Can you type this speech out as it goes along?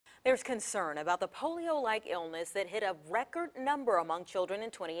There's concern about the polio-like illness that hit a record number among children in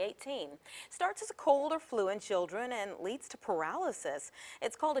 2018. Starts as a cold or flu in children and leads to paralysis.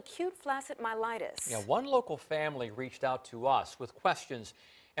 It's called acute flaccid myelitis. Yeah, one local family reached out to us with questions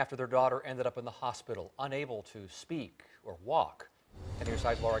after their daughter ended up in the hospital, unable to speak or walk. And here's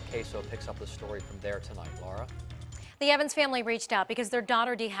Laura Caso picks up the story from there tonight. Laura? The Evans family reached out because their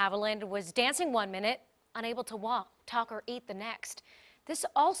daughter de Havilland was dancing one minute, unable to walk, talk, or eat the next. This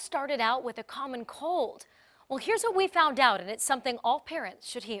all started out with a common cold. Well, here's what we found out, and it's something all parents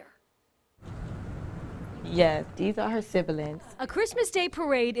should hear. Yes, these are her siblings. A Christmas Day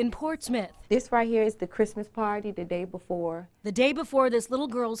parade in Portsmouth. This right here is the Christmas party the day before. The day before this little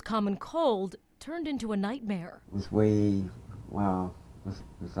girl's common cold turned into a nightmare. It's way, wow,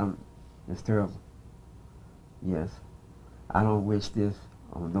 it's terrible. Yes, I don't wish this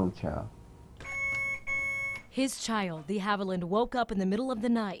on no child. His child, de Havilland, woke up in the middle of the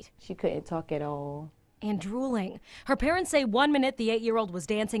night. She couldn't talk at all. And drooling. Her parents say one minute the 8-year-old was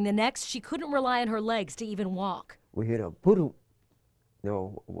dancing, the next she couldn't rely on her legs to even walk. We hit a boom.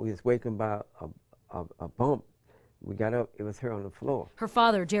 No, we was wakened by a bump. We got up, it was her on the floor. Her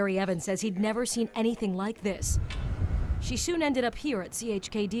father, Jerry Evans, says he'd never seen anything like this. She soon ended up here at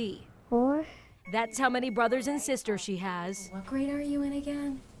CHKD. 4. That's how many brothers and sisters she has. What grade are you in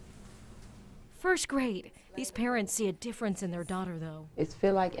again? First grade. These parents see a difference in their daughter, though. It's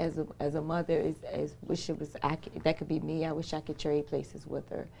feel like as a mother, wish it was that could be me. I wish I could trade places with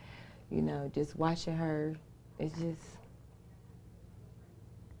her. You know, just watching her, it's just,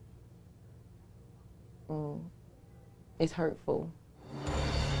 it's hurtful.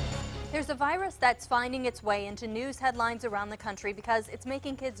 There's a virus that's finding its way into news headlines around the country because it's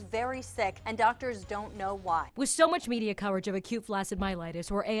making kids very sick, and doctors don't know why. With so much media coverage of acute flaccid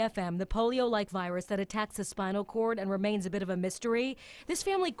myelitis, or AFM, the polio-like virus that attacks the spinal cord and remains a bit of a mystery, this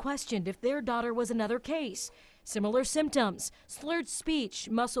family questioned if their daughter was another case. Similar symptoms: slurred speech,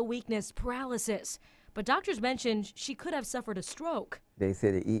 muscle weakness, paralysis. But doctors mentioned she could have suffered a stroke. They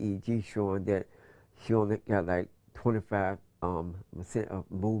said the EEG showing that she only got like 25% of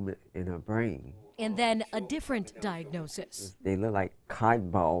movement in her brain. And then a different diagnosis. They look like cotton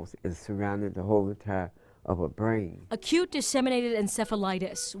balls and surrounding the whole entire of her brain. Acute disseminated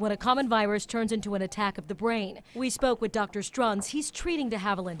encephalitis, when a common virus turns into an attack of the brain. We spoke with Dr. Strunz. He's treating de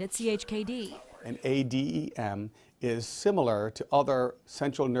Havilland at CHKD. An ADEM is similar to other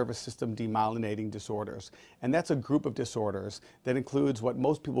central nervous system demyelinating disorders. And that's a group of disorders that includes what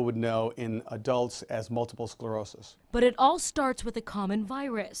most people would know in adults as multiple sclerosis. But it all starts with a common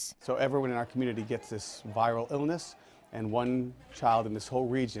virus. So everyone in our community gets this viral illness, and one child in this whole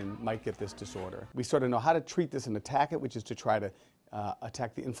region might get this disorder. We sort of know how to treat this and attack it, which is to try to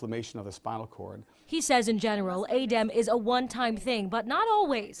attack the inflammation of the spinal cord. He says in general, ADEM is a one-time thing, but not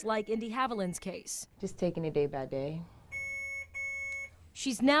always, like in de Havilland's case. Just taking it day by day.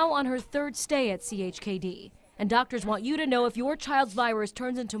 She's now on her 3rd stay at CHKD, and doctors want you to know if your child's virus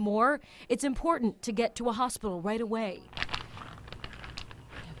turns into more, it's important to get to a hospital right away.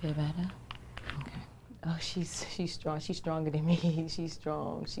 You feel better? Okay. Oh, she's strong. She's stronger than me. She's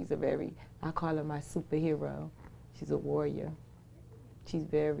strong. She's I call her my superhero. She's a warrior. She's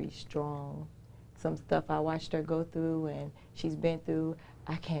very strong. Some stuff I watched her go through and she's been through,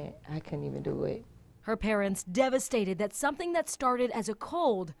 I couldn't even do it. Her parents devastated that something that started as a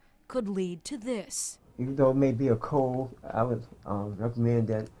cold could lead to this. Even though it may be a cold, I would recommend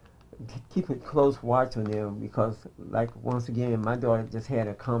that keep a close watch on them, because like once again, my daughter just had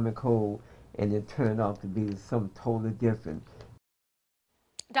a common cold and it turned out to be something totally different.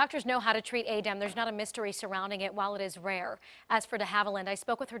 Doctors know how to treat ADEM. There's not a mystery surrounding it while it is rare. As for de Havilland, I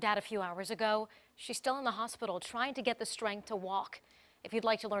spoke with her dad a few hours ago. She's still in the hospital trying to get the strength to walk. If you'd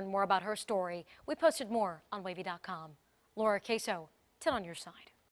like to learn more about her story, we posted more on wavy.com. Laura Caso, 10 on your side.